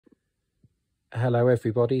Hello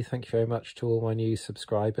everybody, thank you very much to all my new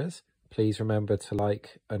subscribers. Please remember to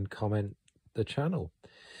like and comment the channel.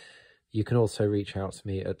 You can also reach out to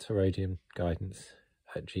me at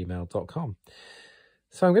TarotiumGuidance@gmail.com.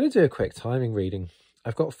 So I'm going to do a quick timing reading.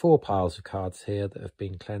 I've got 4 piles of cards here that have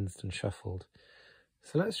been cleansed and shuffled.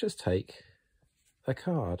 So let's just take a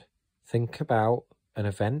card. Think about an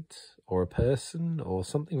event or a person or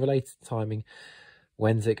something related to timing.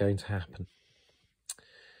 When's it going to happen?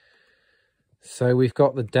 So we've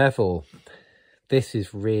got the Devil. This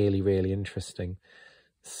is really, really interesting.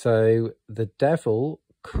 So the Devil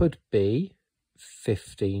could be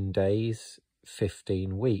 15 days,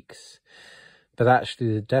 15 weeks. But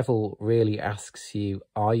actually the Devil really asks you,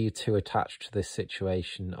 are you too attached to this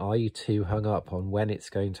situation? Are you too hung up on when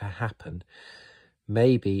it's going to happen?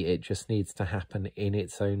 Maybe it just needs to happen in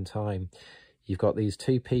its own time. You've got these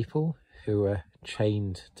 2 people who are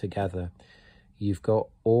chained together. You've got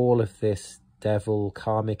all of this Devil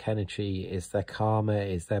karmic energy. Is there karma,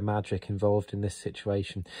 is there magic involved in this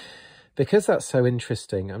situation? Because that's so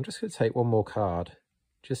interesting, I'm just going to take one more card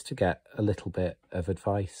just to get a little bit of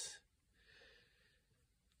advice.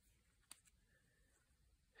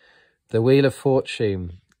 The Wheel of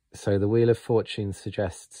Fortune. So the Wheel of Fortune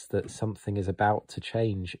suggests that something is about to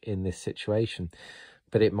change in this situation,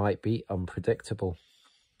 but it might be unpredictable.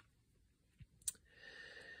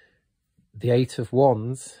 The 8 of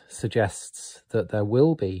Wands suggests that there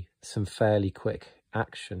will be some fairly quick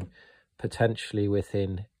action, potentially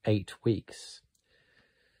within 8 weeks.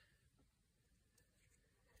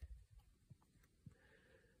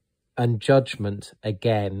 And Judgment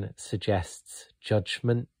again suggests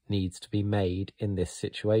judgment needs to be made in this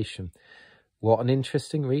situation. What an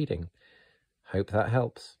interesting reading. Hope that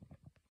helps.